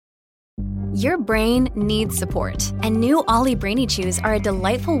Your brain needs support, and new Ollie Brainy Chews are a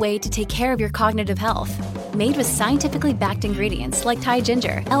delightful way to take care of your cognitive health. Made with scientifically backed ingredients like Thai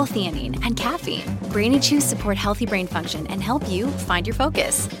ginger, L-theanine, and caffeine, Brainy Chews support healthy brain function and help you find your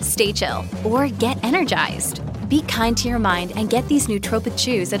focus, stay chill, or get energized. Be kind to your mind and get these nootropic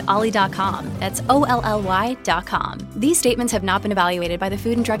chews at ollie.com. That's OLLY.com. These statements have not been evaluated by the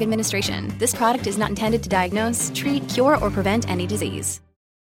Food and Drug Administration. This product is not intended to diagnose, treat, cure, or prevent any disease.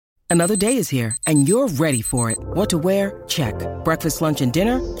 Another day is here, and you're ready for it. What to wear? Check. Breakfast, lunch, and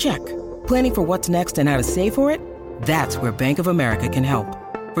dinner? Check. Planning for what's next and how to save for it? That's where Bank of America can help.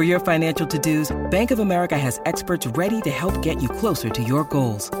 For your financial to-dos, Bank of America has experts ready to help get you closer to your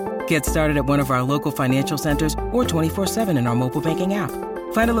goals. Get started at one of our local financial centers or 24/7 in our mobile banking app.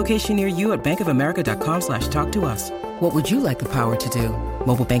 Find a location near you at bankofamerica.com/talktous. What would you like the power to do?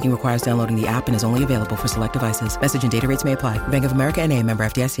 Mobile banking requires downloading the app and is only available for select devices. Message and data rates may apply. Bank of America N.A., member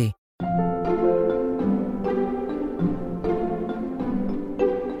FDIC.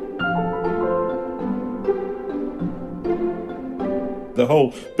 The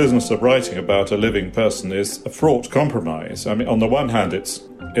whole business of writing about a living person is a fraught compromise. I mean, on the one hand, it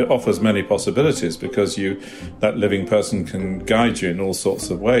offers many possibilities because that living person can guide you in all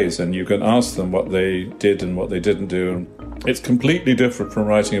sorts of ways, and you can ask them what they did and what they didn't do. It's completely different from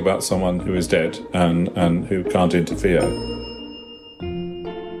writing about someone who is dead and who can't interfere.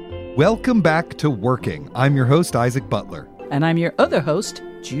 Welcome back to Working. I'm your host, Isaac Butler. And I'm your other host,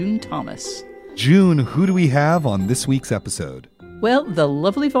 June Thomas. June, who do we have on this week's episode? Well, the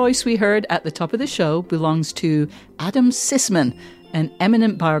lovely voice we heard at the top of the show belongs to Adam Sisman, an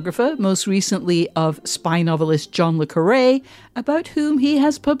eminent biographer, most recently of spy novelist John le Carré, about whom he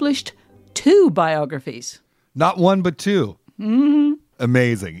has published 2 biographies. Not one, but 2. Mm-hmm.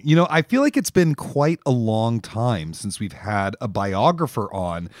 Amazing. You know, I feel like it's been quite a long time since we've had a biographer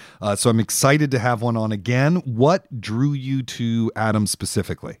on, so I'm excited to have one on again. What drew you to Adam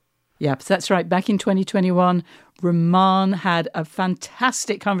specifically? Yep, that's right. Back in 2021, Rahman had a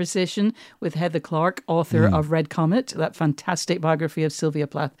fantastic conversation with Heather Clark, author of Red Comet, that fantastic biography of Sylvia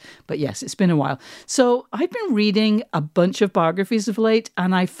Plath. But yes, it's been a while. So I've been reading a bunch of biographies of late,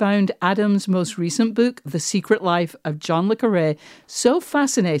 and I found Adam's most recent book, The Secret Life of John le Carré, so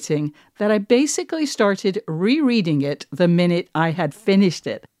fascinating that I basically started rereading it the minute I had finished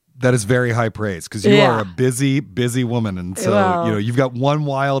it. That is very high praise because you are a busy, busy woman. And so, you've got one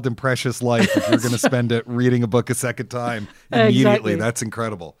wild and precious life if you're going to spend it reading a book a second time immediately. Exactly. That's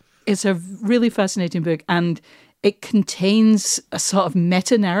incredible. It's a really fascinating book, and it contains a sort of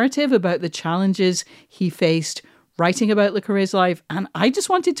meta-narrative about the challenges he faced writing about le Carré's life. And I just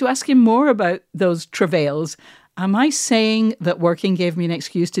wanted to ask him more about those travails. Am I saying that Working gave me an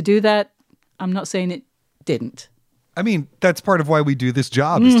excuse to do that? I'm not saying it didn't. I mean, that's part of why we do this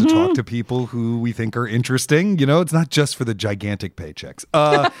job is to talk to people who we think are interesting. You know, it's not just for the gigantic paychecks.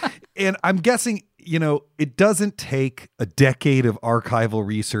 And I'm guessing, it doesn't take a decade of archival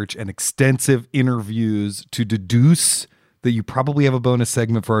research and extensive interviews to deduce that you probably have a bonus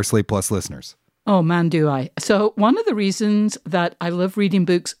segment for our Slate Plus listeners. Oh, man, do I. So one of the reasons that I love reading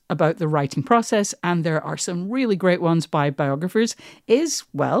books about the writing process, and there are some really great ones by biographers, is,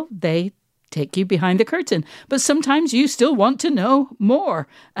 well, they take you behind the curtain. But sometimes you still want to know more.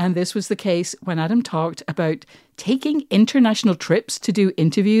 And this was the case when Adam talked about taking international trips to do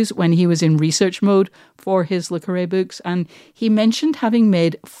interviews when he was in research mode for his le Carré books. And he mentioned having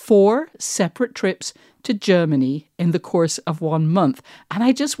made 4 separate trips to Germany in the course of 1 month. And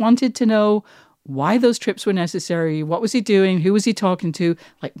I just wanted to know why those trips were necessary. What was he doing? Who was he talking to?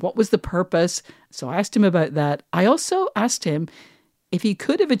 What was the purpose? So I asked him about that. I also asked him if he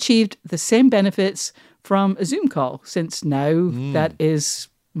could have achieved the same benefits from a Zoom call, since now that is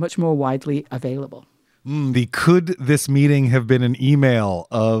much more widely available. Could this meeting have been an email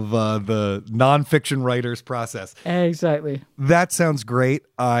of the nonfiction writer's process? Exactly. That sounds great.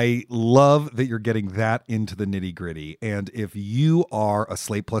 I love that you're getting that into the nitty gritty. And if you are a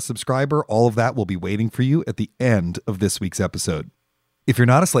Slate Plus subscriber, all of that will be waiting for you at the end of this week's episode. If you're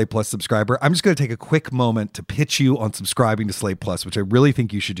not a Slate Plus subscriber, I'm just going to take a quick moment to pitch you on subscribing to Slate Plus, which I really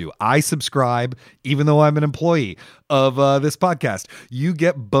think you should do. I subscribe, even though I'm an employee of this podcast. You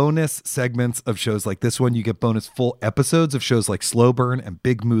get bonus segments of shows like this one. You get bonus full episodes of shows like Slow Burn and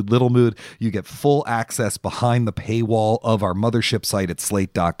Big Mood, Little Mood. You get full access behind the paywall of our mothership site at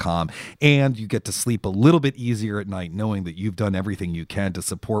slate.com. And you get to sleep a little bit easier at night knowing that you've done everything you can to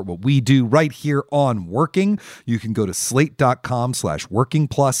support what we do right here on Working. You can go to slate.com/Working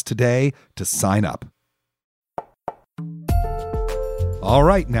Plus today to sign up. All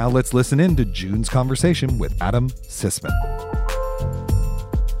right, now let's listen in to June's conversation with Adam Sisman.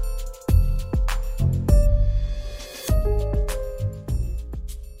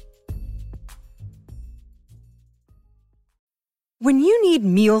 When you need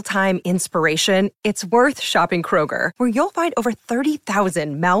mealtime inspiration, it's worth shopping Kroger, where you'll find over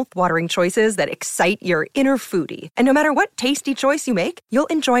 30,000 mouth-watering choices that excite your inner foodie. And no matter what tasty choice you make, you'll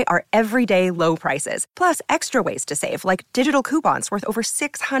enjoy our everyday low prices, plus extra ways to save, like digital coupons worth over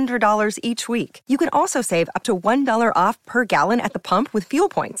 $600 each week. You can also save up to $1 off per gallon at the pump with fuel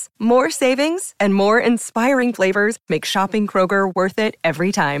points. More savings and more inspiring flavors make shopping Kroger worth it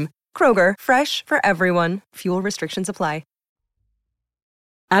every time. Kroger, fresh for everyone. Fuel restrictions apply.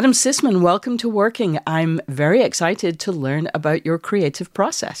 Adam Sisman, welcome to Working. I'm very excited to learn about your creative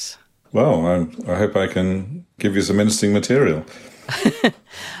process. Well, I hope I can give you some interesting material.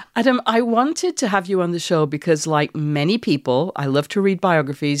 Adam, I wanted to have you on the show because, like many people, I love to read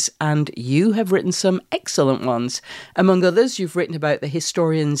biographies, and you have written some excellent ones. Among others, you've written about the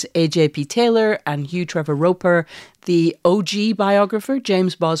historians A.J.P. Taylor and Hugh Trevor Roper, the OG biographer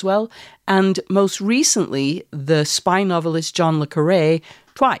James Boswell, and most recently, the spy novelist John le Carré,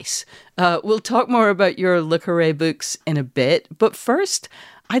 twice. We'll talk more about your le Carré books in a bit, but first,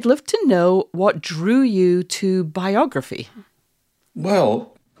 I'd love to know what drew you to biography.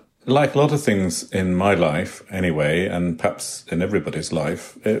 Well, like a lot of things in my life, anyway, and perhaps in everybody's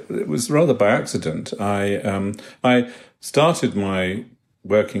life, it was rather by accident. I started my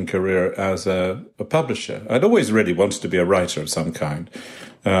working career as a publisher. I'd always really wanted to be a writer of some kind.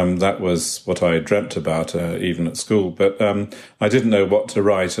 That was what I dreamt about, even at school. But I didn't know what to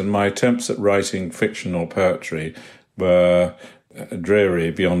write, and my attempts at writing fiction or poetry were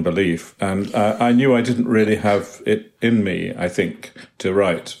dreary beyond belief. And I knew I didn't really have it in me, I think, to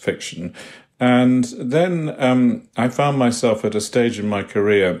write fiction. And then I found myself at a stage in my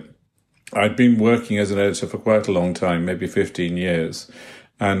career. I'd been working as an editor for quite a long time, maybe 15 years,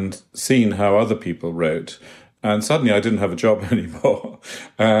 and seen how other people wrote. And suddenly I didn't have a job anymore.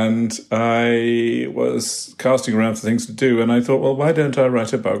 And I was casting around for things to do. And I thought, well, why don't I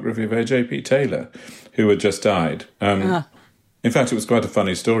write a biography of A.J.P. Taylor, who had just died? In fact, it was quite a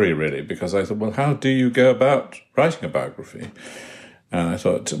funny story, really, because I thought, well, how do you go about writing a biography? And I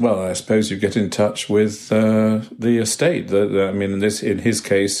thought, well, I suppose you get in touch with the estate. In his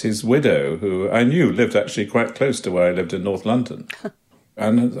case, his widow, who I knew lived actually quite close to where I lived in North London.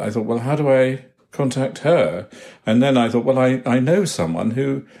 And I thought, well, how do I contact her? And then I thought, well, I know someone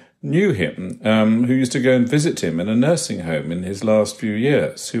who knew him, who used to go and visit him in a nursing home in his last few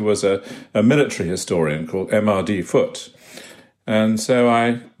years, who was a military historian called M.R.D. Foote. And so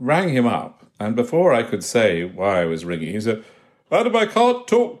I rang him up, and before I could say why I was ringing, he said, Adam, I can't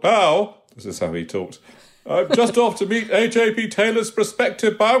talk now. This is how he talked. I'm just off to meet A.J.P. Taylor's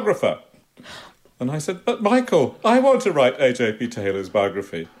prospective biographer. And I said, but Michael, I want to write A.J.P. Taylor's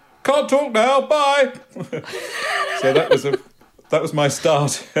biography. Can't talk now, bye. So that was my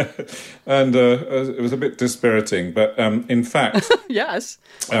start. And it was a bit dispiriting. But in fact... Yes.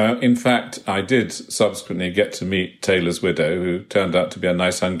 In fact, I did subsequently get to meet Taylor's widow, who turned out to be a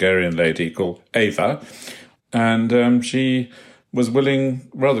nice Hungarian lady called Ava. And she was willing,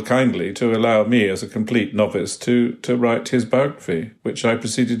 rather kindly, to allow me, as a complete novice, to write his biography, which I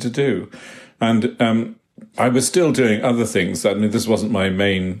proceeded to do. And I was still doing other things. I mean, this wasn't my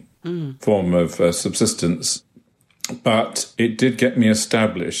main form of subsistence. But it did get me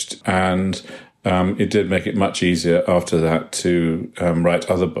established, and it did make it much easier after that to write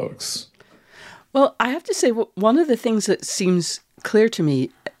other books. Well, I have to say, one of the things that seems clear to me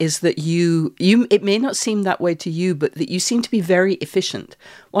is that you it may not seem that way to you, but that you seem to be very efficient.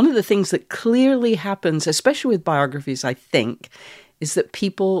 One of the things that clearly happens, especially with biographies, I think, is that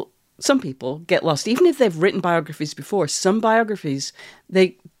some people get lost. Even if they've written biographies before, some biographies,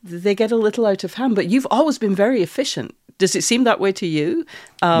 they get a little out of hand. But you've always been very efficient. Does it seem that way to you?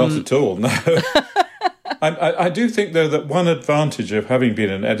 Not at all, no. I do think, though, that one advantage of having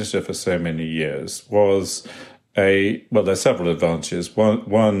been an editor for so many years was there's several advantages.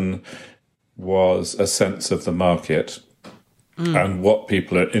 One was a sense of the market and what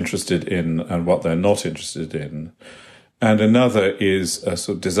people are interested in and what they're not interested in. And another is a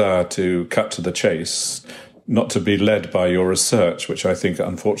sort of desire to cut to the chase, not to be led by your research, which I think,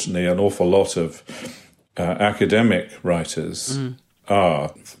 unfortunately, an awful lot of academic writers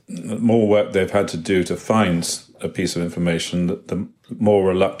are. The more work they've had to do to find a piece of information, the more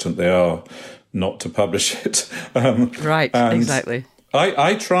reluctant they are not to publish it. Right, exactly.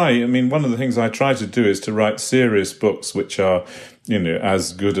 I try, one of the things I try to do is to write serious books which are,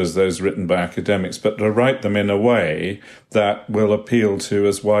 as good as those written by academics, but to write them in a way that will appeal to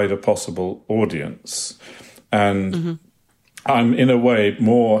as wide a possible audience. And I'm, in a way,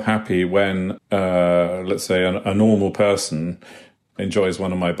 more happy when, let's say, a normal person enjoys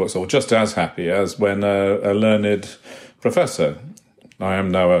one of my books, or just as happy as when a learned professor I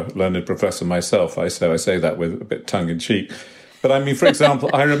am now a learned professor myself. I say that with a bit tongue-in-cheek. But I mean, for example,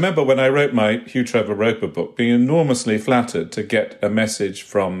 I remember when I wrote my Hugh Trevor Roper book, being enormously flattered to get a message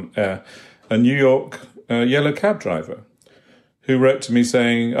from a New York yellow cab driver who wrote to me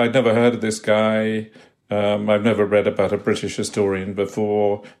saying, I'd never heard of this guy. I've never read about a British historian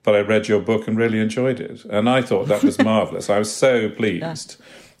before, but I read your book and really enjoyed it. And I thought that was marvellous. I was so pleased.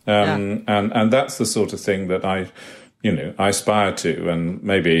 And that's the sort of thing that I aspire to and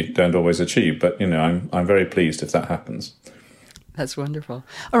maybe don't always achieve. But, I'm very pleased if that happens. That's wonderful.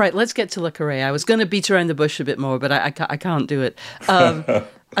 All right, let's get to Le Carré. I was going to beat around the bush a bit more, but I can't do it.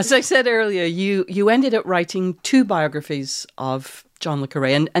 As I said earlier, you ended up writing 2 biographies of John Le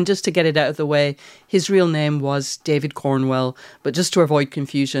Carré. And just to get it out of the way, his real name was David Cornwell. But just to avoid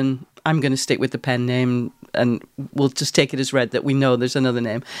confusion, I'm going to stick with the pen name and we'll just take it as read that we know there's another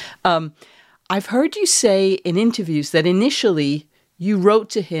name. I've heard you say in interviews that initially you wrote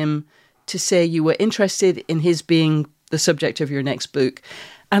to him to say you were interested in his being the subject of your next book.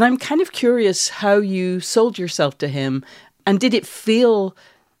 And I'm kind of curious how you sold yourself to him. And did it feel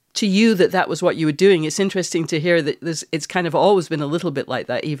to you that was what you were doing? It's interesting to hear that it's kind of always been a little bit like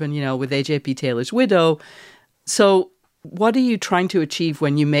that, even, with A.J.P. Taylor's widow. So what are you trying to achieve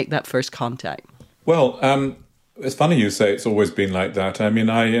when you make that first contact? Well, it's funny you say it's always been like that. I mean,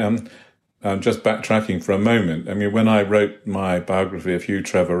 I'm just backtracking for a moment. I mean, when I wrote my biography of Hugh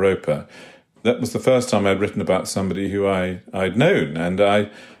Trevor Roper, that was the first time I'd written about somebody who I'd known. And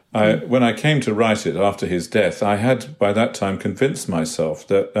when I came to write it after his death, I had by that time convinced myself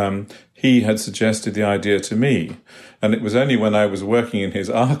that he had suggested the idea to me. And it was only when I was working in his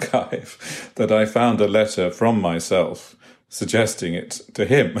archive that I found a letter from myself suggesting it to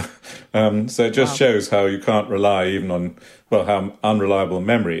him. So it just shows how you can't rely even on, how unreliable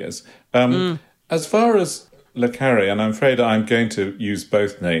memory is. As far as Le Carré, and I'm afraid I'm going to use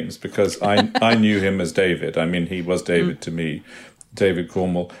both names because I knew him as David. I mean, he was David to me, David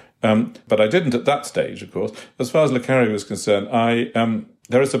Cornwell. But I didn't at that stage, of course. As far as Le Carré was concerned,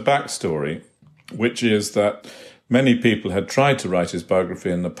 there is a backstory, which is that many people had tried to write his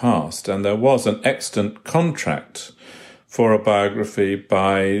biography in the past, and there was an extant contract for a biography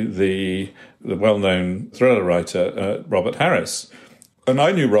by the well-known thriller writer Robert Harris. And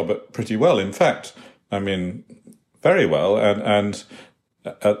I knew Robert pretty well, in fact. I mean, very well. And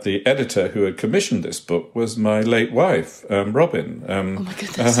the editor who had commissioned this book was my late wife, Robin. Oh, my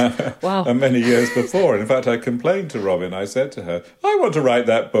goodness. Wow. Many years before. In fact, I complained to Robin. I said to her, I want to write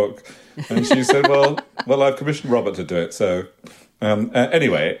that book. And she said, well, I've commissioned Robert to do it. So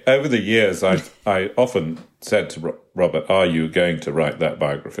anyway, over the years, I often said to Robert, are you going to write that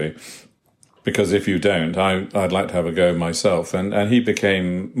biography? Because if you don't, I'd like to have a go myself. And he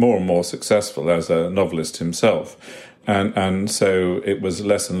became more and more successful as a novelist himself. And so it was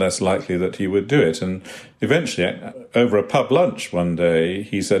less and less likely that he would do it. And eventually, over a pub lunch one day,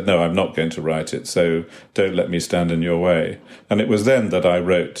 he said, no, I'm not going to write it, so don't let me stand in your way. And it was then that I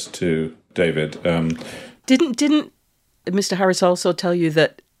wrote to David. Didn't Mr. Harris also tell you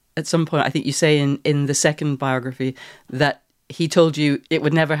that at some point, I think you say in the second biography, that he told you it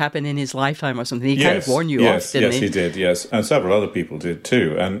would never happen in his lifetime or something? He kind of warned you off, didn't he? Yes, he did, yes. And several other people did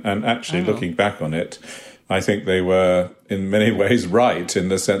too. And actually, looking back on it, I think they were in many ways right, in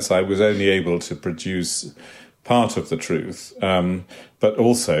the sense I was only able to produce part of the truth. But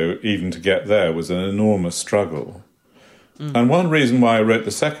also, even to get there was an enormous struggle. And one reason why I wrote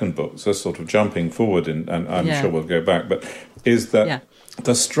the second book, so sort of jumping forward, and I'm sure we'll go back, but is that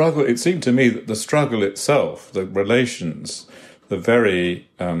the struggle, it seemed to me that the struggle itself, the relations, the very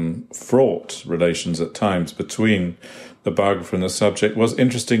fraught relations at times between the biographer and the subject was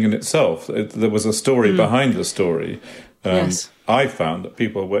interesting in itself. There was a story behind the story. I found that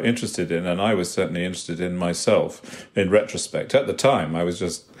people were interested in, and I was certainly interested in myself in retrospect. At the time, I was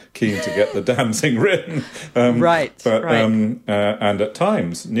just keen to get the damn thing written. And at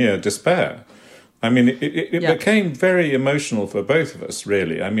times near despair. I mean, it became very emotional for both of us,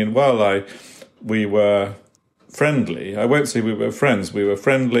 really. I mean, while we were friendly, I won't say we were friends. We were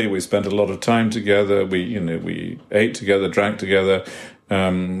friendly. We spent a lot of time together. We ate together, drank together,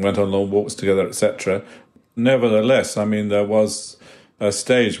 went on long walks together, etc. Nevertheless, I mean, there was a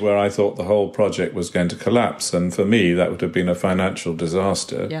stage where I thought the whole project was going to collapse, and for me, that would have been a financial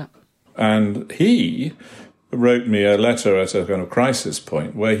disaster. Yeah. And he wrote me a letter at a kind of crisis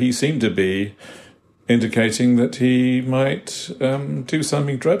point where he seemed to be indicating that he might do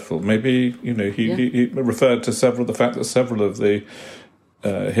something dreadful. Maybe, he referred to the fact that several of the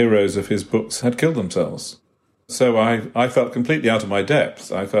heroes of his books had killed themselves. So I felt completely out of my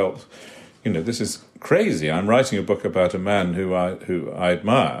depth. I felt this is crazy. I'm writing a book about a man who I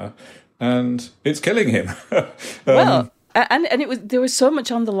admire, and it's killing him. Well, and there was so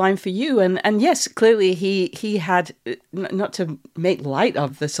much on the line for you, and yes, clearly he had, not to make light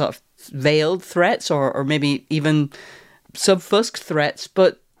of the sort of veiled threats or maybe even subfusc threats,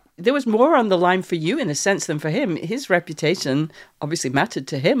 but there was more on the line for you in a sense than for him. His reputation obviously mattered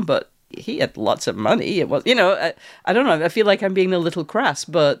to him, but he had lots of money. It was, I don't know. I feel like I'm being a little crass,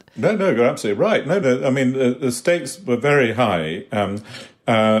 but no, you're absolutely right. No. I mean, the stakes were very high.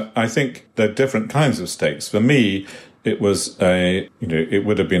 I think there are different kinds of stakes. For me, it was it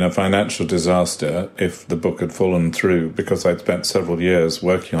would have been a financial disaster if the book had fallen through, because I'd spent several years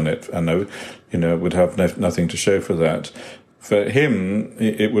working on it, and I would have nothing to show for that. For him,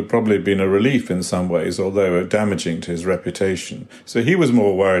 it would probably have been a relief in some ways, although damaging to his reputation. So he was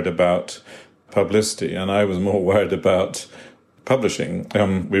more worried about publicity, and I was more worried about publishing.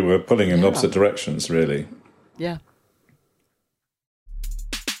 We were pulling in opposite directions, really. Yeah.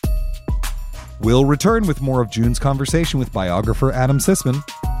 We'll return with more of June's conversation with biographer Adam Sisman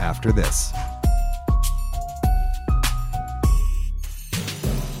after this.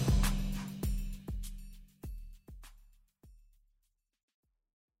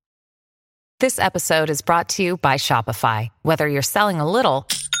 This episode is brought to you by Shopify. Whether you're selling a little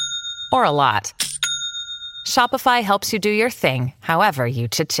or a lot, Shopify helps you do your thing, however you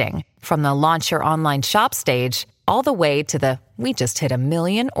cha-ching. From the launch your online shop stage, all the way to the we just hit 1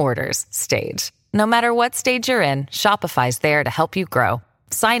 million orders stage. No matter what stage you're in, Shopify's there to help you grow.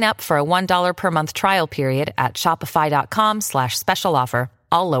 Sign up for a $1 per month trial period at shopify.com/special offer,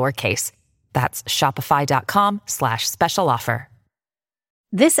 all lowercase. That's shopify.com/special offer.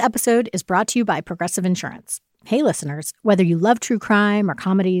 This episode is brought to you by Progressive Insurance. Hey, listeners, whether you love true crime or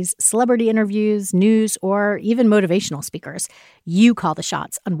comedies, celebrity interviews, news, or even motivational speakers, you call the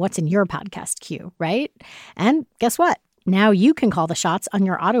shots on what's in your podcast queue, right? And guess what? Now you can call the shots on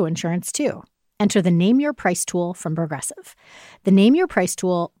your auto insurance, too. Enter the Name Your Price tool from Progressive. The Name Your Price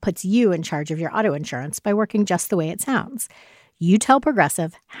tool puts you in charge of your auto insurance by working just the way it sounds. You tell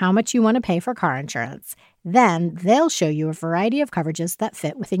Progressive how much you want to pay for car insurance. Then they'll show you a variety of coverages that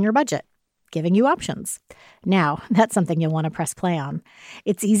fit within your budget, giving you options. Now, that's something you'll want to press play on.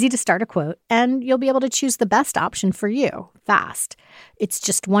 It's easy to start a quote, and you'll be able to choose the best option for you fast. It's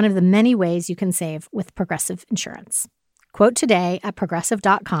just one of the many ways you can save with Progressive Insurance. Quote today at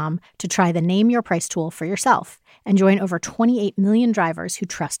Progressive.com to try the Name Your Price tool for yourself and join over 28 million drivers who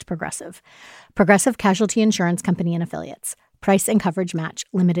trust Progressive. Progressive Casualty Insurance Company and Affiliates. Price and coverage match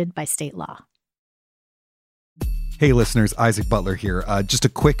limited by state law. Hey listeners, Isaac Butler here. Just a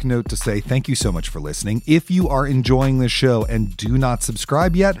quick note to say thank you so much for listening. If you are enjoying this show and do not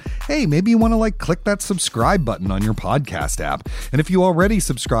subscribe yet, hey, maybe you want to click that subscribe button on your podcast app. And if you already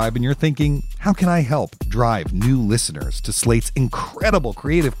subscribe and you're thinking, how can I help drive new listeners to Slate's incredible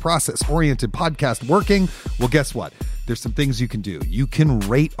creative process-oriented podcast working? Well, guess what? There's some things you can do. You can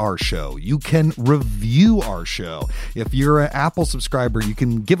rate our show. You can review our show. If you're an Apple subscriber, you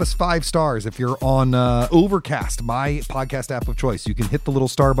can give us 5 stars. If you're on Overcast, my podcast app of choice, you can hit the little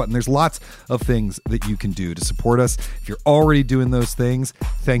star button. There's lots of things that you can do to support us. If you're already doing those things,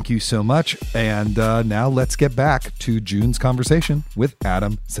 thank you so much. And now let's get back to June's conversation with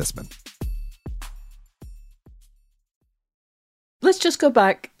Adam Sisman. Let's just go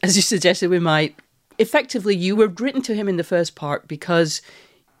back, as you suggested we might. Effectively, you were written to him in the first part because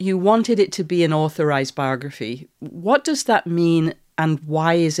you wanted it to be an authorized biography. What does that mean, and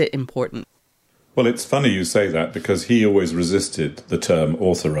why is it important? Well, it's funny you say that, because he always resisted the term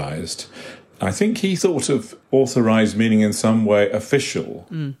authorized. I think he thought of authorized meaning in some way official.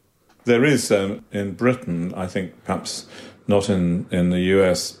 There is, in Britain, I think perhaps not in the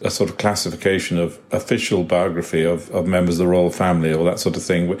US, a sort of classification of official biography of members of the royal family or that sort of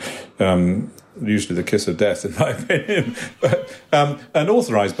thing. Usually the kiss of death, in my opinion. But an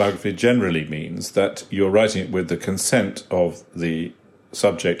authorized biography generally means that you're writing it with the consent of the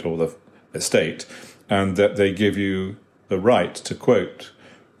subject or the estate, and that they give you the right to quote.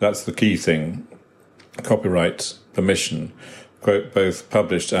 That's the key thing. Copyright permission, quote both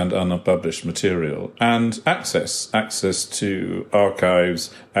published and unpublished material, and access to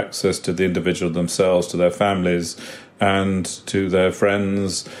archives, access to the individual themselves, to their families, and to their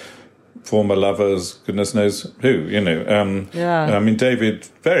friends, former lovers, goodness knows who, I mean, David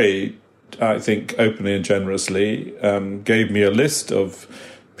very, I think, openly and generously gave me a list of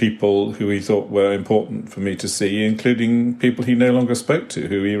people who he thought were important for me to see, including people he no longer spoke to,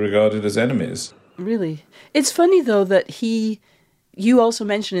 who he regarded as enemies. Really? It's funny, though, that you also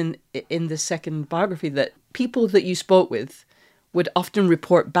mentioned in the second biography that people that you spoke with would often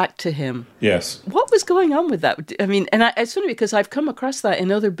report back to him. Yes. What was going on with that? I mean, and it's funny because I've come across that in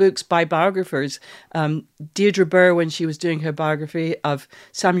other books by biographers. Deirdre Burr, when she was doing her biography of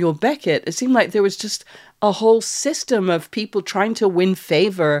Samuel Beckett, it seemed like there was just a whole system of people trying to win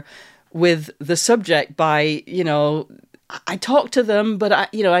favour with the subject by, I talked to them, but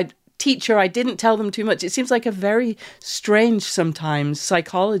I teach her, I didn't tell them too much. It seems like a very strange sometimes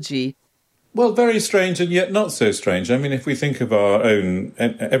psychology. Well, very strange and yet not so strange. I mean, if we think of our own,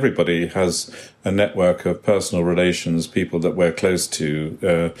 everybody has a network of personal relations, people that we're close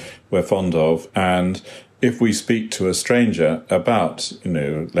to, we're fond of. And if we speak to a stranger about,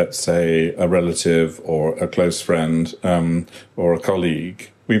 let's say a relative or a close friend or a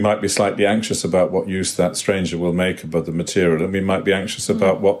colleague, we might be slightly anxious about what use that stranger will make of the material, and we might be anxious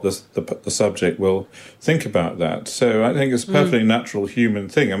about what the subject will think about that. So I think it's a perfectly natural human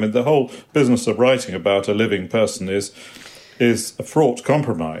thing. I mean, the whole business of writing about a living person is a fraught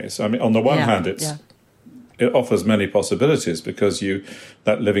compromise. I mean, on the one hand, it offers many possibilities because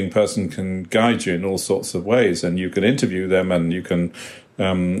that living person can guide you in all sorts of ways, and you can interview them, and you can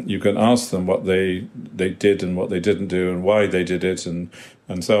ask them what they did and what they didn't do and why they did it and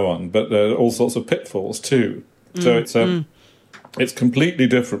so on. But there are all sorts of pitfalls too. So it's completely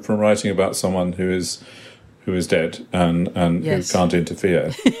different from writing about someone who is dead and who can't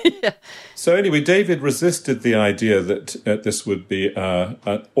interfere. Yeah. So anyway, David resisted the idea that this would be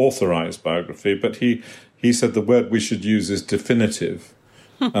an authorized biography, but he said the word we should use is definitive.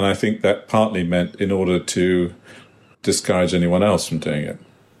 And I think that partly meant in order to discourage anyone else from doing it.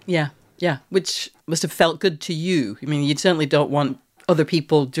 Yeah, which must have felt good to you. I mean, you certainly don't want other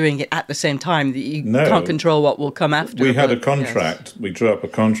people doing it at the same time. You can't control what will come after. We had a contract. Yes. We drew up a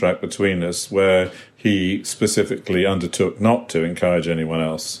contract between us where he specifically undertook not to encourage anyone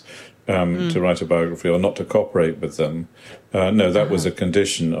else to write a biography or not to cooperate with them. That was a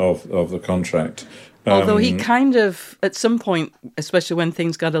condition of the contract. Although he kind of, at some point, especially when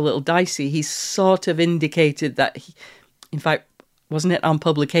things got a little dicey, he sort of indicated that, in fact, wasn't it on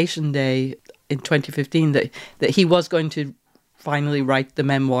publication day in 2015 that he was going to finally write the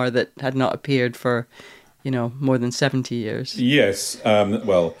memoir that had not appeared for, more than 70 years. Yes.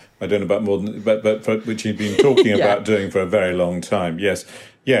 Well, I don't know about more than, but for, which he'd been talking about doing for a very long time. Yes.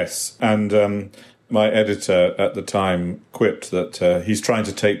 And my editor at the time quipped that he's trying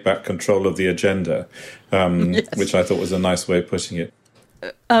to take back control of the agenda, which I thought was a nice way of putting it.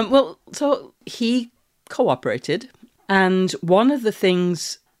 So he cooperated, and one of the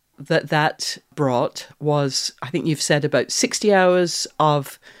things that brought was, I think you've said, about 60 hours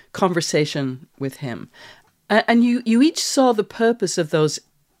of conversation with him. And you each saw the purpose of those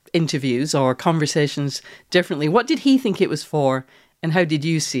interviews or conversations differently. What did he think it was for, and how did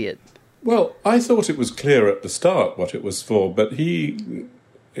you see it? Well, I thought it was clear at the start what it was for, but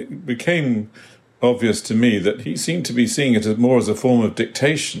it became obvious to me that he seemed to be seeing it more as a form of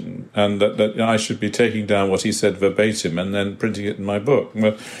dictation, and that I should be taking down what he said verbatim and then printing it in my book.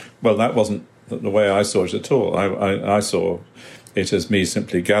 Well, that wasn't the way I saw it at all. I saw it as me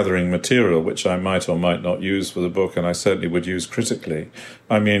simply gathering material which I might or might not use for the book, and I certainly would use critically.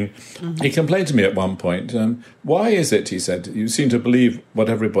 I mean, he complained to me at one point, why is it, he said, you seem to believe what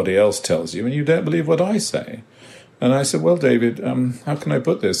everybody else tells you and you don't believe what I say? And I said, well, David, how can I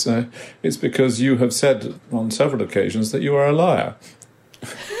put this? It's because you have said on several occasions that you are a liar.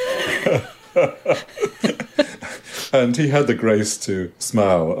 And he had the grace to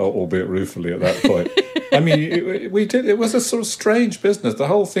smile, albeit ruefully, at that point. I mean, it was a sort of strange business. The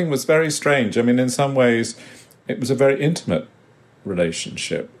whole thing was very strange. I mean, in some ways, it was a very intimate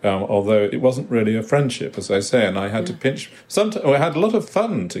relationship, although it wasn't really a friendship, as I say, and I had to pinch. Sometimes we had a lot of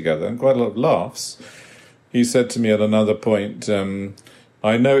fun together and quite a lot of laughs. He said to me at another point,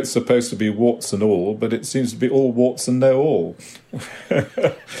 I know it's supposed to be warts and all, but it seems to be all warts and no all.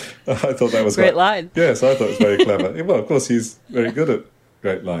 I thought that was great line. Yes, I thought it was very clever. Well, of course, he's very good at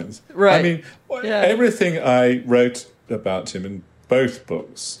great lines. Right. I mean, everything I wrote about him in both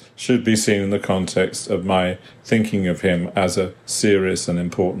books should be seen in the context of my thinking of him as a serious and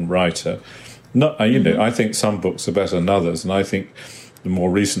important writer. I think some books are better than others, and I think the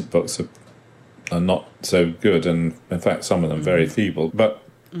more recent books are not so good, and in fact some of them very feeble. But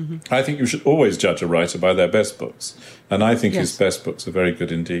I think you should always judge a writer by their best books, and I think his best books are very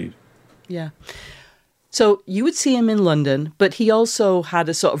good indeed. Yeah. So you would see him in London, but he also had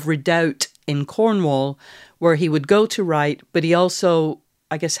a sort of redoubt in Cornwall where he would go to write, but he also,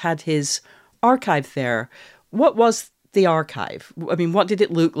 I guess, had his archive there. What was the archive? I mean, what did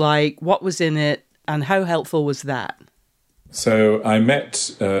it look like? What was in it? And how helpful was that? So I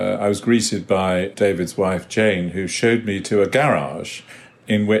was greeted by David's wife, Jane, who showed me to a garage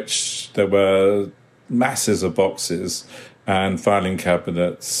in which there were masses of boxes and filing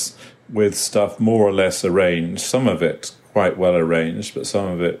cabinets with stuff more or less arranged, some of it quite well arranged, but some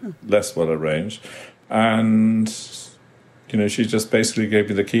of it less well arranged. And, she just basically gave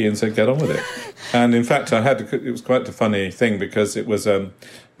me the key and said, get on with it. And in fact, it was quite a funny thing because it was,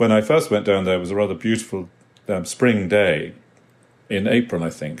 when I first went down there, it was a rather beautiful spring day in April, I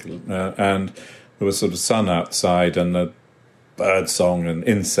think. And there was sort of sun outside and the bird song and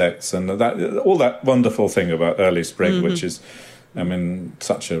insects and all that wonderful thing about early spring, which is,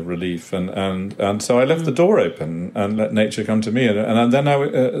 such a relief. And so I left the door open and let nature come to me. And then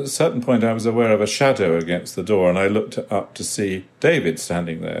at a certain point, I was aware of a shadow against the door, and I looked up to see David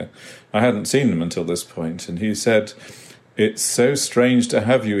standing there. I hadn't seen him until this point, and he said, "It's so strange to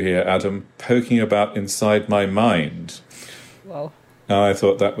have you here, Adam, poking about inside my mind." Wow. I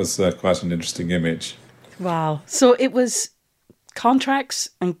thought that was quite an interesting image. Wow. So it was contracts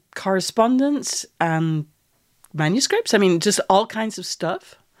and correspondence and manuscripts? Just all kinds of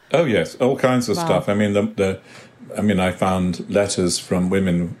stuff? Oh, yes, all kinds of stuff. I found letters from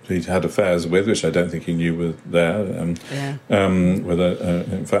women he'd had affairs with, which I don't think he knew were there, with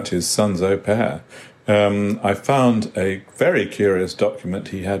in fact, his son's au pair. I found a very curious document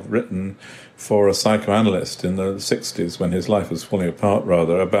he had written for a psychoanalyst in the 60s when his life was falling apart,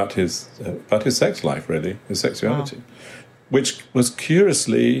 rather, about his sex life, really, his sexuality, which was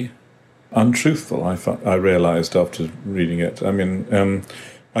curiously untruthful, I realised after reading it.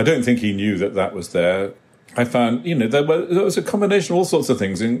 I don't think he knew that was there. I found, there was a combination of all sorts of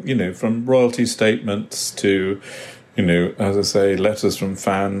things, from royalty statements to, as I say, letters from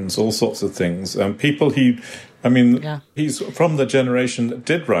fans, all sorts of things. People he's from the generation that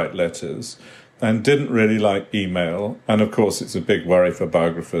did write letters and didn't really like email. And of course, it's a big worry for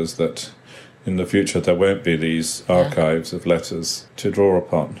biographers that in the future there won't be these archives of letters to draw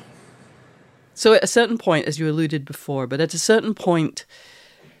upon. So at a certain point, as you alluded before, but at a certain point,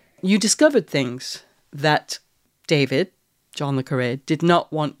 you discovered things that David, John le Carré, did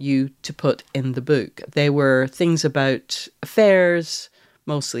not want you to put in the book. They were things about affairs,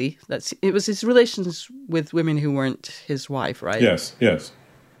 mostly. It was his relations with women who weren't his wife, right? Yes.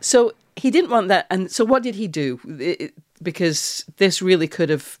 So he didn't want that. And so what did he do? Because this really could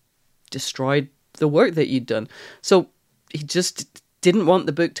have destroyed the work that you'd done. So he just didn't want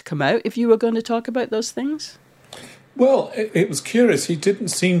the book to come out if you were going to talk about those things? Well, it was curious. He didn't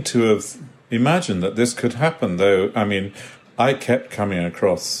seem to have imagined that this could happen, though. I kept coming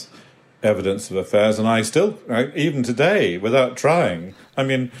across evidence of affairs, and I still, even today, without trying.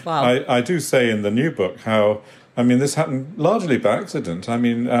 Wow. I do say in the new book how, this happened largely by accident.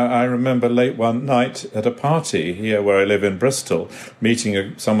 I remember late one night at a party here where I live in Bristol,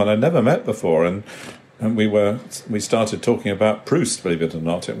 meeting someone I'd never met before, and we started talking about Proust, believe it or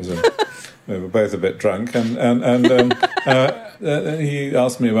not. It was we were both a bit drunk, and he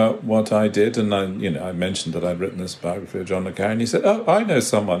asked me about what I did, and I mentioned that I'd written this biography of John le Carré, and he said, "Oh, I know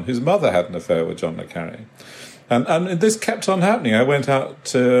someone whose mother had an affair with John le Carré." And this kept on happening. I went out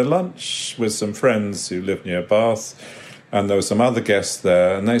to lunch with some friends who lived near Bath, and there were some other guests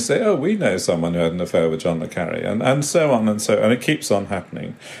there, and they say, "Oh, we know someone who had an affair with John le Carré," and so on, and it keeps on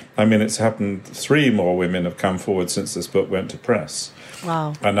happening. It's happened. 3 more women have come forward since this book went to press.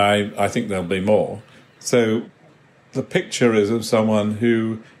 Wow. And I think there'll be more. So the picture is of someone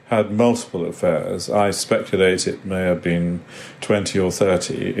who had multiple affairs. I speculate it may have been 20 or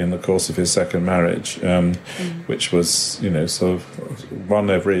 30 in the course of his second marriage, which was, sort of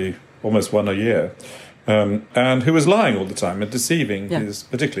almost one a year. And who was lying all the time and deceiving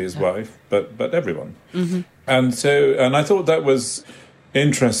particularly his wife, but everyone. Mm-hmm. And I thought that was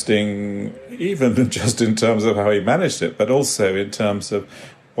interesting, even just in terms of how he managed it, but also in terms of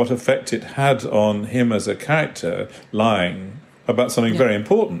what effect it had on him as a character, lying about something very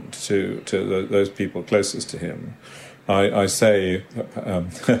important to those people closest to him. I say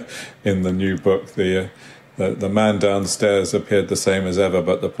in the new book, the man downstairs appeared the same as ever,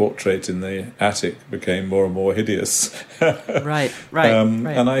 but the portrait in the attic became more and more hideous. Right.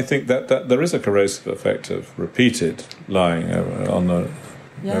 And I think that there is a corrosive effect of repeated lying over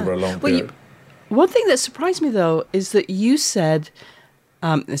a long period. One thing that surprised me, though, is that you said,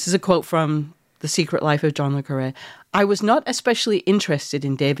 this is a quote from The Secret Life of John le Carré, "I was not especially interested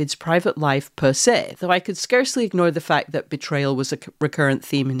in David's private life per se, though I could scarcely ignore the fact that betrayal was a recurrent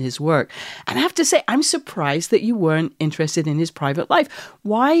theme in his work. And I have to say, I'm surprised that you weren't interested in his private life.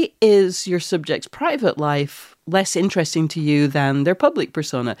 Why is your subject's private life less interesting to you than their public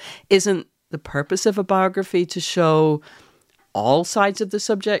persona? Isn't the purpose of a biography to show all sides of the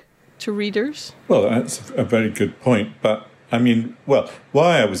subject to readers? Well, that's a very good point. But, I mean,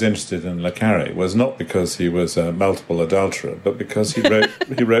 why I was interested in Le Carré was not because he was a multiple adulterer, but because he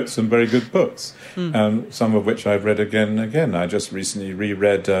wrote some very good books, some of which I've read again and again. I just recently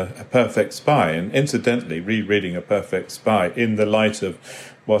reread A Perfect Spy, and incidentally, rereading A Perfect Spy in the light of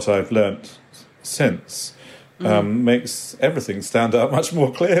what I've learnt since makes everything stand out much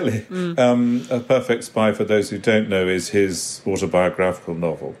more clearly. A Perfect Spy, for those who don't know, is his autobiographical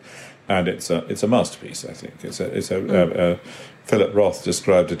novel. And it's a masterpiece, I think. Philip Roth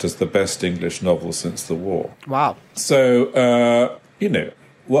described it as the best English novel since the war. Wow. So,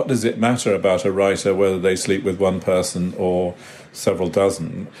 what does it matter about a writer whether they sleep with one person or several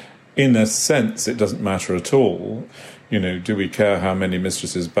dozen? In a sense, it doesn't matter at all. Do we care how many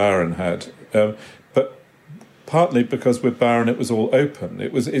mistresses Byron had? But partly because with Byron it was all open.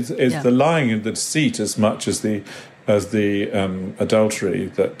 It's the lying and the deceit as much as the adultery,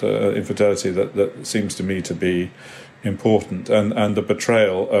 that infidelity that seems to me to be important, and the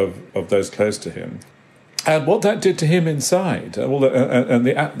betrayal of those close to him, and what that did to him inside, because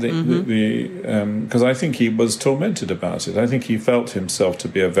I think he was tormented about it. I think he felt himself to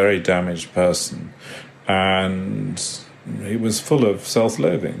be a very damaged person, and he was full of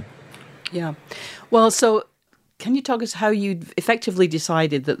self-loathing. Yeah. Well, so can you talk us how you effectively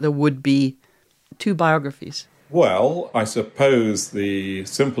decided that there would be two biographies? Well, I suppose the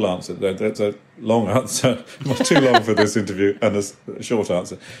simple answer, that's a long answer, not too long for this interview, and a short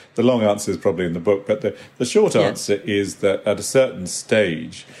answer. The long answer is probably in the book, but the short answer is that at a certain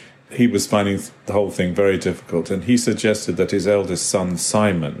stage, he was finding the whole thing very difficult, and he suggested that his eldest son,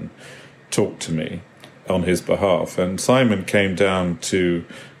 Simon, talk to me on his behalf. And Simon came down to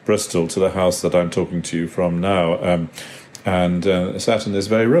Bristol, to the house that I'm talking to you from now, and sat in this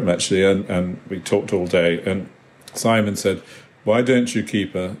very room, actually, and we talked all day. And Simon said, "Why don't you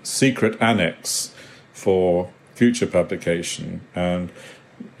keep a secret annex for future publication, and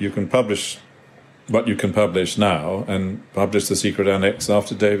you can publish what you can publish now and publish the secret annex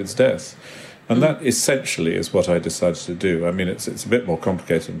after David's death?" And that essentially is what I decided to do. I mean, it's a bit more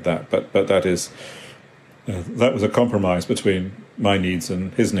complicated than that, but that is that was a compromise between my needs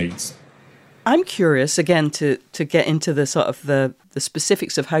and his needs. I'm curious, again, to get into the sort of the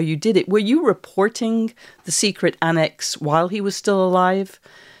specifics of how you did it. Were you reporting the secret annex while he was still alive,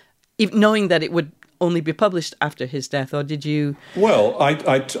 even knowing that it would only be published after his death, or did you? Well,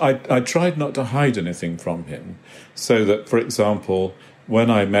 I tried not to hide anything from him, so that, for example,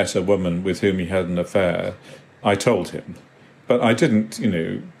 when I met a woman with whom he had an affair, I told him. But I didn't,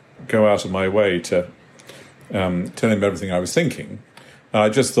 go out of my way to tell him everything I was thinking. I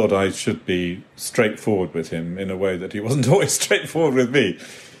just thought I should be straightforward with him in a way that he wasn't always straightforward with me.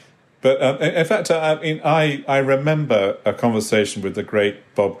 But in fact, I remember a conversation with the great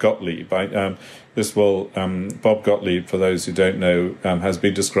Bob Gottlieb. Bob Gottlieb, for those who don't know, has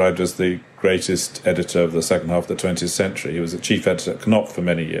been described as the greatest editor of the second half of the 20th century. He was a chief editor at Knopf for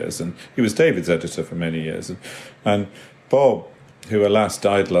many years, and he was David's editor for many years. And Bob, who alas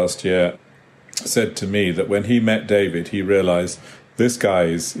died last year, said to me that when he met David, he realized, this guy,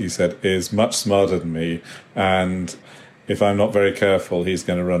 he said, is much smarter than me, and if I'm not very careful, he's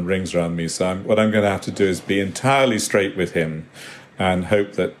going to run rings around me. So what I'm going to have to do is be entirely straight with him and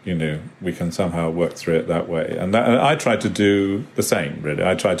hope that, we can somehow work through it that way. And I tried to do the same, really.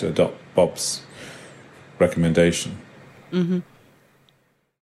 I tried to adopt Bob's recommendation. Mm-hmm.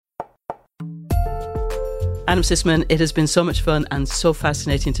 Adam Sisman, it has been so much fun and so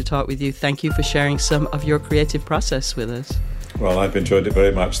fascinating to talk with you. Thank you for sharing some of your creative process with us. Well, I've enjoyed it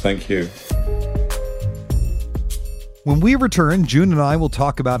very much. Thank you. When we return, June and I will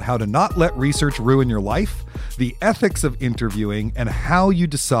talk about how to not let research ruin your life, the ethics of interviewing, and how you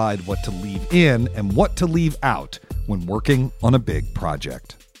decide what to leave in and what to leave out when working on a big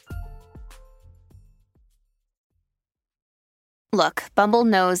project. Look, Bumble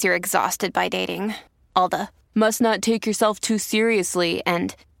knows you're exhausted by dating. All the must not take yourself too seriously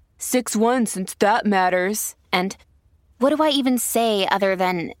and 6'1" since that matters. And what do I even say other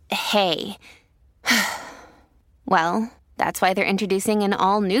than, hey? Well, that's why they're introducing an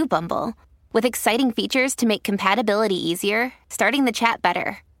all-new Bumble, with exciting features to make compatibility easier, starting the chat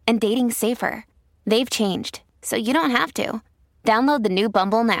better, and dating safer. They've changed, so you don't have to. Download the new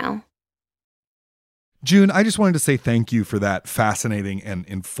Bumble now. June, I just wanted to say thank you for that fascinating and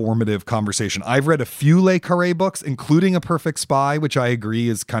informative conversation. I've read a few Le Carré books, including A Perfect Spy, which I agree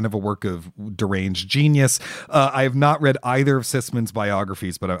is kind of a work of deranged genius. I have not read either of Sisman's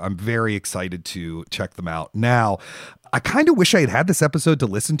biographies, but I'm very excited to check them out. Now, I kind of wish I had this episode to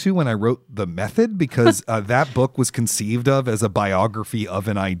listen to when I wrote The Method, because that book was conceived of as a biography of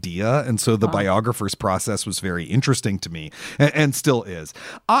an idea. And so the biographer's process was very interesting to me and still is.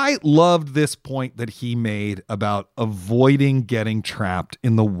 I loved this point that he made about avoiding getting trapped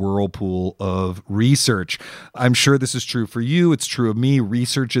in the whirlpool of research. I'm sure this is true for you. It's true of me.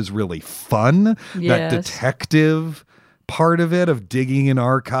 Research is really fun. Yes. That detective part of it, of digging in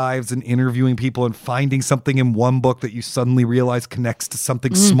archives and interviewing people and finding something in one book that you suddenly realize connects to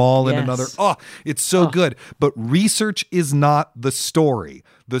something small in another. Oh, it's so good. But research is not the story.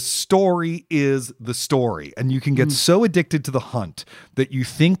 The story is the story. And you can get so addicted to the hunt that you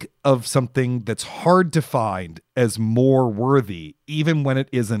think of something that's hard to find as more worthy, even when it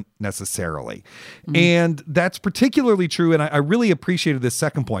isn't necessarily. And that's particularly true. And I really appreciated this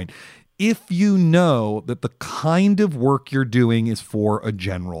second point. If you know that the kind of work you're doing is for a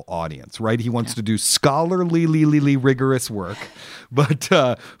general audience, right? He wants to do scholarly, rigorous work, but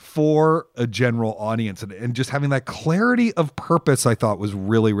for a general audience. And just having that clarity of purpose, I thought was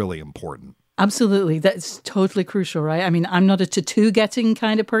really, really important. Absolutely. That's totally crucial, right? I mean, I'm not a tattoo-getting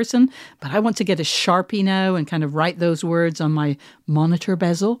kind of person, but I want to get a Sharpie now and kind of write those words on my monitor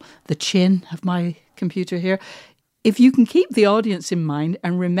bezel, the chin of my computer here. If you can keep the audience in mind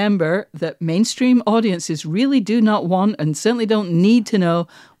and remember that mainstream audiences really do not want and certainly don't need to know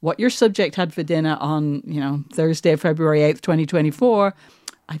what your subject had for dinner on, Thursday, February 8th, 2024,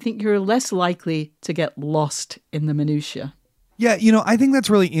 I think you're less likely to get lost in the minutiae. Yeah, I think that's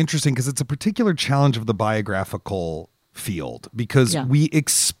really interesting because it's a particular challenge of the biographical field, because we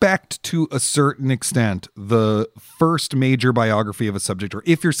expect to a certain extent the first major biography of a subject, or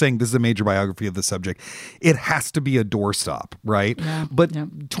if you're saying this is a major biography of the subject, it has to be a doorstop, right? Yeah,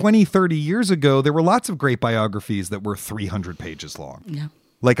 but 20, 30 years ago, there were lots of great biographies that were 300 pages long. Yeah.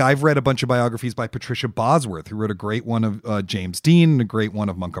 Like I've read a bunch of biographies by Patricia Bosworth, who wrote a great one of James Dean, a great one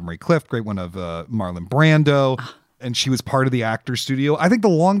of Montgomery Clift, great one of Marlon Brando. And she was part of the Actors Studio. I think the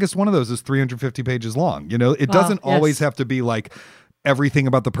longest one of those is 350 pages long. It doesn't always have to be like everything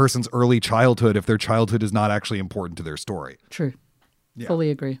about the person's early childhood if their childhood is not actually important to their story. True. Yeah.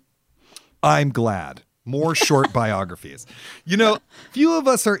 Fully agree. I'm glad. More short biographies. Few of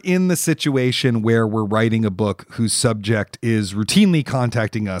us are in the situation where we're writing a book whose subject is routinely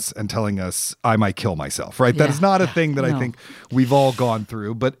contacting us and telling us, I might kill myself, right? That is not a thing that I think we've all gone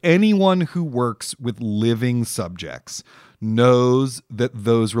through. But anyone who works with living subjects knows that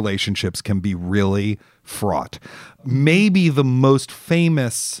those relationships can be really fraught. Maybe the most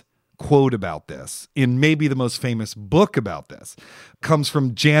famous quote about this, in maybe the most famous book about this, comes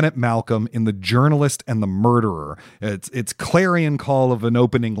from Janet Malcolm in The Journalist and the Murderer. It's clarion call of an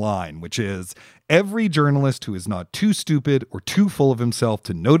opening line, which is, every journalist who is not too stupid or too full of himself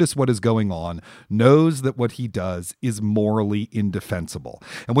to notice what is going on knows that what he does is morally indefensible.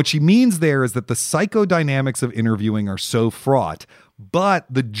 And what she means there is that the psychodynamics of interviewing are so fraught, but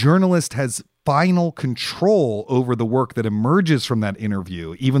the journalist has final control over the work that emerges from that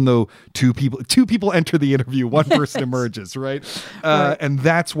interview, even though two people enter the interview, one person emerges, right? And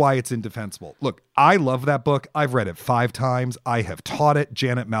that's why it's indefensible. Look, I love that book. I've read it 5 times. I have taught it.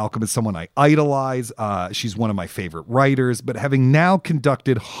 Janet Malcolm is someone I idolize. She's one of my favorite writers. But having now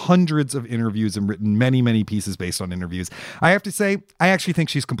conducted hundreds of interviews and written many, many pieces based on interviews, I have to say, I actually think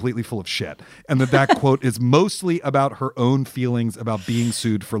she's completely full of shit. And that quote is mostly about her own feelings about being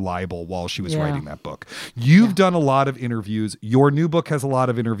sued for libel while she was writing that book. You've done a lot of interviews. Your new book has a lot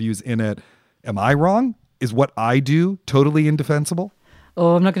of interviews in it. Am I wrong? Is what I do totally indefensible?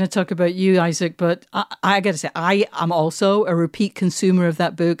 Oh, I'm not going to talk about you, Isaac, but I got to say, I am also a repeat consumer of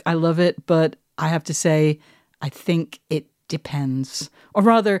that book. I love it, but I have to say, I think it depends. Or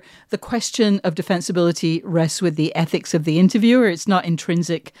rather, the question of defensibility rests with the ethics of the interviewer. It's not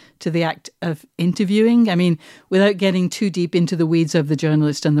intrinsic to the act of interviewing. I mean, without getting too deep into the weeds of The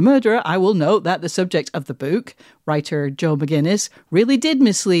Journalist and the Murderer, I will note that the subject of the book, writer Joe McGinnis, really did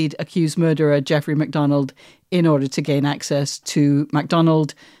mislead accused murderer Jeffrey MacDonald in order to gain access to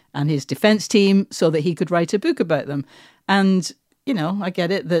MacDonald and his defense team so that he could write a book about them. And, I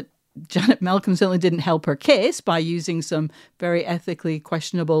get it that Janet Malcolm certainly didn't help her case by using some very ethically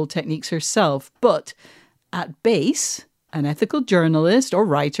questionable techniques herself. But at base, an ethical journalist or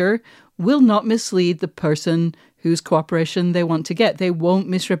writer will not mislead the person whose cooperation they want to get. They won't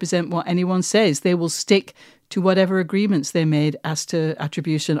misrepresent what anyone says. They will stick to whatever agreements they made as to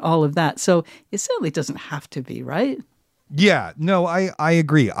attribution, all of that. So it certainly doesn't have to be, right? Yeah, no, I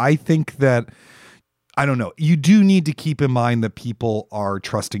agree. I think that I don't know. You do need to keep in mind that people are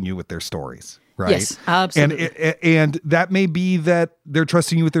trusting you with their stories. Right? Yes, absolutely. And that may be that they're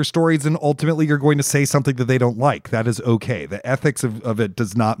trusting you with their stories and ultimately you're going to say something that they don't like. That is okay. The ethics of it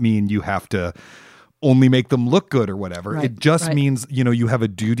does not mean you have to only make them look good or whatever. Right, it just right. means, you have a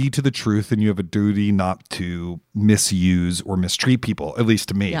duty to the truth and you have a duty not to misuse or mistreat people, at least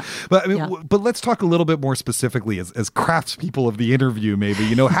to me. Yeah. But I mean, Yeah. but let's talk a little bit more specifically as craftspeople of the interview,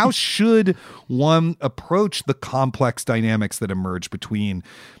 maybe, how should one approach the complex dynamics that emerge between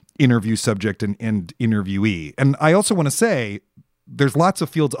interview subject and interviewee? And I also want to say, there's lots of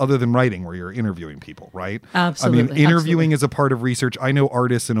fields other than writing where you're interviewing people, right? Absolutely. I mean, interviewing absolutely. is a part of research. I know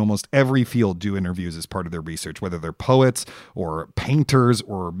artists in almost every field do interviews as part of their research, whether they're poets or painters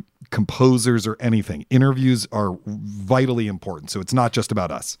or composers or anything. Interviews are vitally important. So it's not just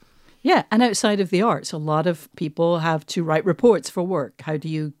about us. Yeah, and outside of the arts, a lot of people have to write reports for work. How do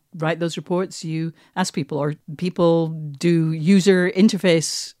you write those reports? You ask people, or people do user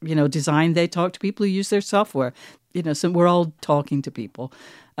interface, design. They talk to people who use their software. So we're all talking to people.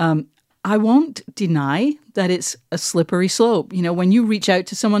 I won't deny that it's a slippery slope. When you reach out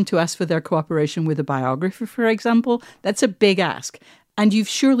to someone to ask for their cooperation with a biography, for example, that's a big ask. And you've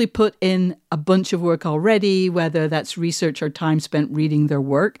surely put in a bunch of work already, whether that's research or time spent reading their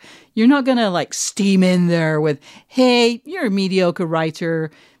work. You're not going to steam in there with, hey, you're a mediocre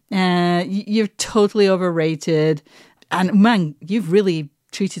writer. You're totally overrated. And man, you've really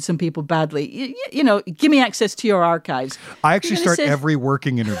treated some people badly. Give me access to your archives. I actually start every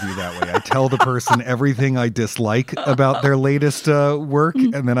working interview that way. I tell the person everything I dislike about their latest work,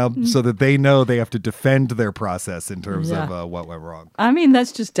 and then so that they know they have to defend their process in terms of what went wrong. I mean,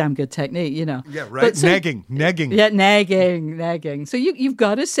 that's just damn good technique, Yeah, right. Nagging. Yeah, nagging. So you've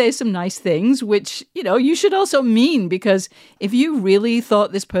got to say some nice things, which, you should also mean, because if you really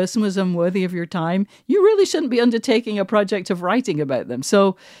thought this person was unworthy of your time, you really shouldn't be undertaking a project of writing about them. So,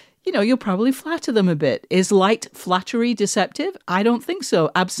 you'll probably flatter them a bit. Is light flattery deceptive? I don't think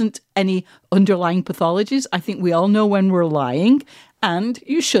so. Absent any underlying pathologies, I think we all know when we're lying, and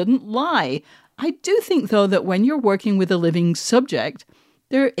you shouldn't lie. I do think, though, that when you're working with a living subject,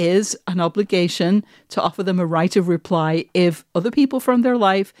 there is an obligation to offer them a right of reply if other people from their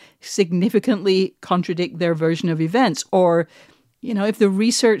life significantly contradict their version of events, or, if the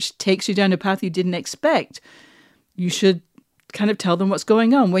research takes you down a path you didn't expect. You should kind of tell them what's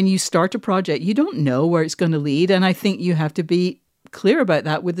going on. When you start a project, you don't know where it's going to lead. And I think you have to be clear about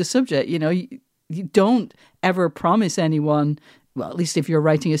that with the subject. You don't ever promise anyone, well, at least if you're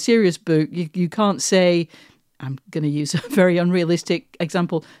writing a serious book, you can't say, I'm going to use a very unrealistic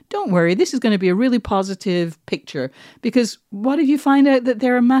example, don't worry, this is going to be a really positive picture. Because what if you find out that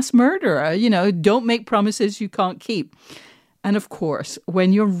they're a mass murderer? Don't make promises you can't keep. And of course,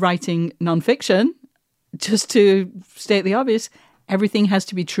 when you're writing nonfiction, just to state the obvious, everything has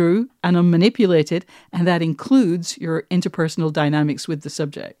to be true and unmanipulated, and that includes your interpersonal dynamics with the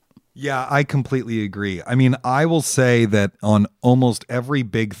subject. Yeah, I completely agree. I mean, I will say that on almost every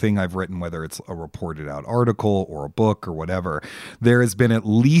big thing I've written, whether it's a reported out article or a book or whatever, there has been at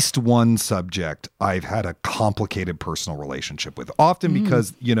least one subject I've had a complicated personal relationship with, often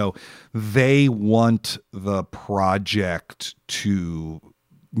because, they want the project to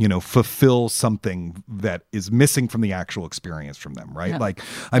fulfill something that is missing from the actual experience from them, right? Yeah.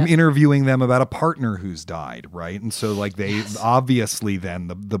 I'm interviewing them about a partner who's died, right? And so they obviously then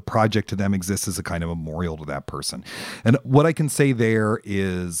the project to them exists as a kind of memorial to that person. And what I can say there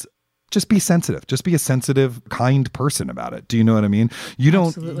is just be sensitive. Just be a sensitive, kind person about it. Do you know what I mean? You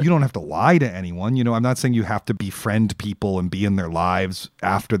don't have to lie to anyone. I'm not saying you have to befriend people and be in their lives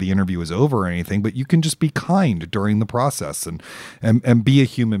after the interview is over or anything, but you can just be kind during the process and be a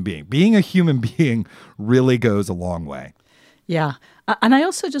human being. Being a human being really goes a long way. Yeah. And I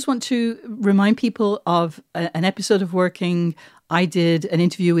also just want to remind people of an episode of Working. I did an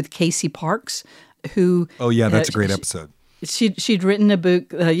interview with Casey Parks, who... Oh, yeah, that's a great episode. She'd written a book,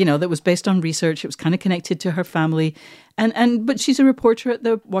 that was based on research. It was kind of connected to her family, but she's a reporter at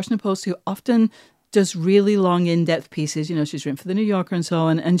the Washington Post who often does really long, in-depth pieces. She's written for the New Yorker and so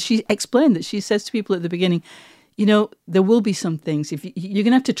on. And she explained that she says to people at the beginning, there will be some things if you're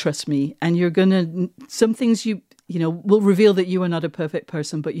going to have to trust me, and some things will reveal that you are not a perfect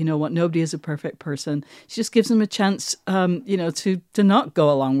person. But you know what? Nobody is a perfect person. She just gives them a chance, to not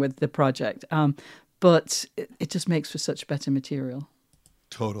go along with the project. But it just makes for such better material.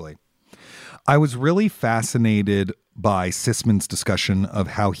 Totally. I was really fascinated by Sisman's discussion of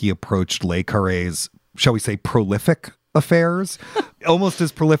how he approached Le Carré's, shall we say, prolific affairs, almost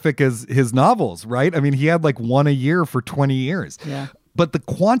as prolific as his novels, right? I mean, he had one a year for 20 years. Yeah. But the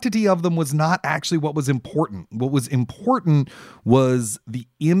quantity of them was not actually what was important. What was important was the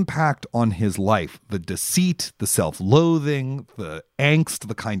impact on his life, the deceit, the self-loathing, the angst,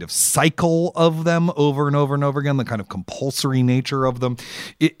 the kind of cycle of them over and over and over again, the kind of compulsory nature of them.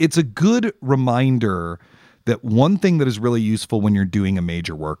 It's a good reminder that one thing that is really useful when you're doing a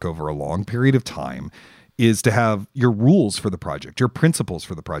major work over a long period of time is to have your rules for the project, your principles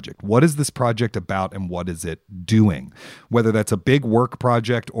for the project. What is this project about and what is it doing? Whether that's a big work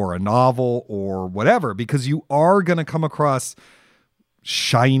project or a novel or whatever, because you are going to come across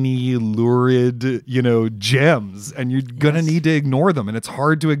shiny, lurid, gems, and you're going to need to ignore them. And it's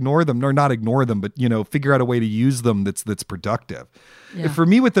hard to ignore them, or not ignore them, but, figure out a way to use them that's productive. Yeah. For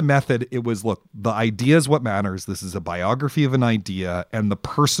me with the method, it was, look, the idea is what matters. This is a biography of an idea, and the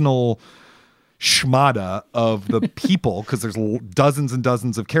personal schmada of the people, because there's dozens and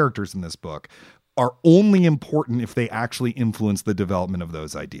dozens of characters in this book, are only important if they actually influence the development of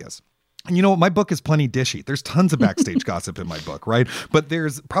those ideas. And you know what? My book is plenty dishy. There's tons of backstage gossip in my book, right? But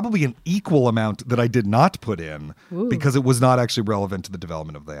there's probably an equal amount that I did not put in because it was not actually relevant to the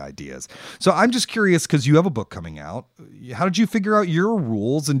development of the ideas. So I'm just curious, because you have a book coming out. How did you figure out your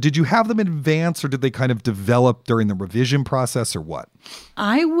rules? And did you have them in advance, or did they kind of develop during the revision process, or what?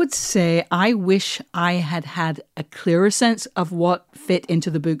 I would say I wish I had had a clearer sense of what fit into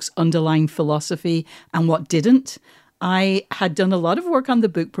the book's underlying philosophy and what didn't. I had done a lot of work on the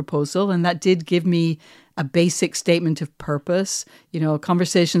book proposal, and that did give me a basic statement of purpose.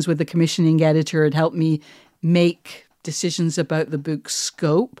 Conversations with the commissioning editor had helped me make decisions about the book's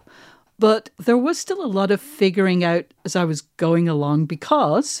scope. But there was still a lot of figuring out as I was going along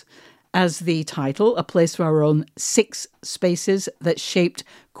because, as the title, A Place for Our Own 6 Spaces That Shaped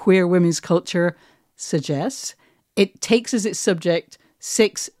Queer Women's Culture suggests, it takes as its subject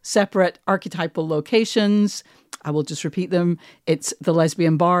 6 separate archetypal locations. I will just repeat them. It's the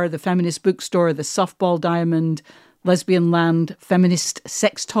lesbian bar, the feminist bookstore, the softball diamond, lesbian land, feminist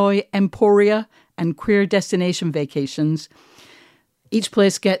sex toy emporia, and queer destination vacations. Each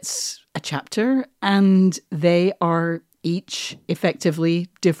place gets a chapter, and they are each effectively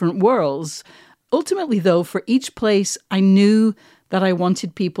different worlds. Ultimately, though, for each place, I knew that I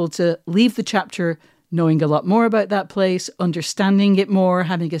wanted people to leave the chapter knowing a lot more about that place, understanding it more,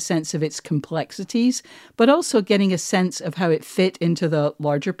 having a sense of its complexities, but also getting a sense of how it fit into the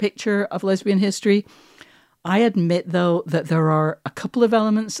larger picture of lesbian history. I admit, though, that there are a couple of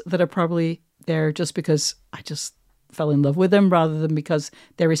elements that are probably there just because I just fell in love with them rather than because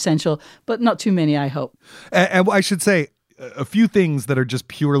they're essential, but not too many, I hope. And I should say, a few things that are just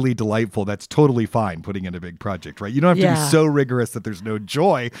purely delightful, that's totally fine putting in a big project, right? You don't have to be so rigorous that there's no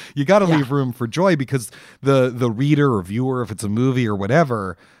joy. You got to leave room for joy, because the reader or viewer, if it's a movie or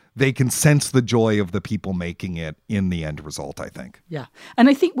whatever, they can sense the joy of the people making it in the end result, I think. Yeah. And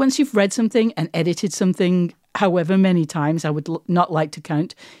I think once you've read something and edited something however many times, I would not like to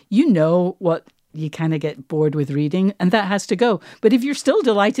count, what you kind of get bored with reading, and that has to go. But if you're still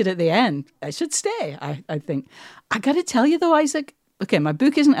delighted at the end, I should stay, I think. I got to tell you, though, Isaac, okay, my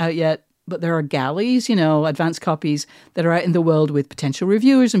book isn't out yet, but there are galleys, advanced copies that are out in the world with potential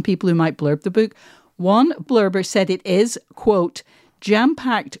reviewers and people who might blurb the book. One blurber said it is, quote,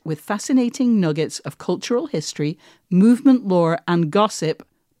 jam-packed with fascinating nuggets of cultural history, movement lore, and gossip,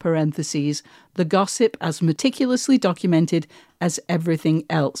 parentheses, the gossip as meticulously documented as everything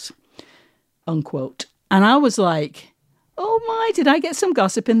else, unquote. And I was like, oh my, did I get some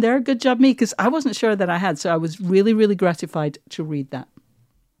gossip in there? Good job me, because I wasn't sure that I had. So I was really, really gratified to read that.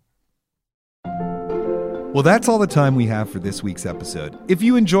 Well, that's all the time we have for this week's episode. If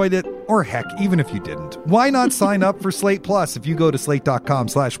you enjoyed it, or heck, even if you didn't, why not sign up for Slate Plus? If you go to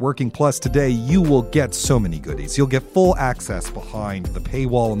slate.com/workingplus today, you will get so many goodies. You'll get full access behind the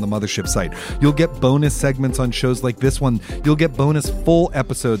paywall on the mothership site. You'll get bonus segments on shows like this one. You'll get bonus full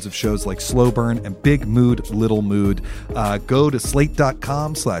episodes of shows like Slow Burn and Big Mood, Little Mood. Go to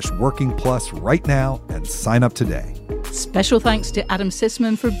slate.com/workingplus right now and sign up today. Special thanks to Adam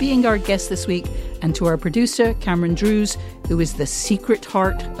Sisman for being our guest this week, and to our producer, Cameron Drews, who is the secret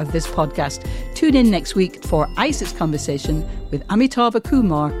heart of this podcast. Tune in next week for Isaac's conversation with Amitabh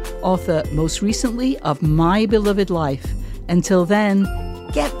Kumar, author most recently of My Beloved Life. Until then,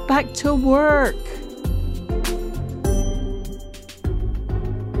 get back to work.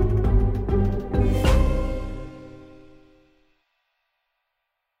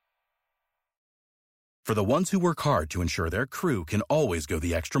 For the ones who work hard to ensure their crew can always go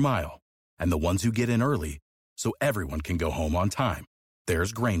the extra mile, and the ones who get in early so everyone can go home on time,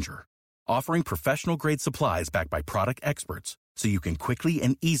 there's Grainger, offering professional-grade supplies backed by product experts so you can quickly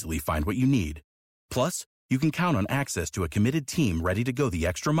and easily find what you need. Plus, you can count on access to a committed team ready to go the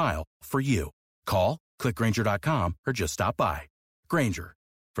extra mile for you. Call, click Grainger.com, or just stop by. Grainger,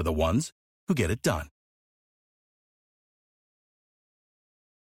 for the ones who get it done.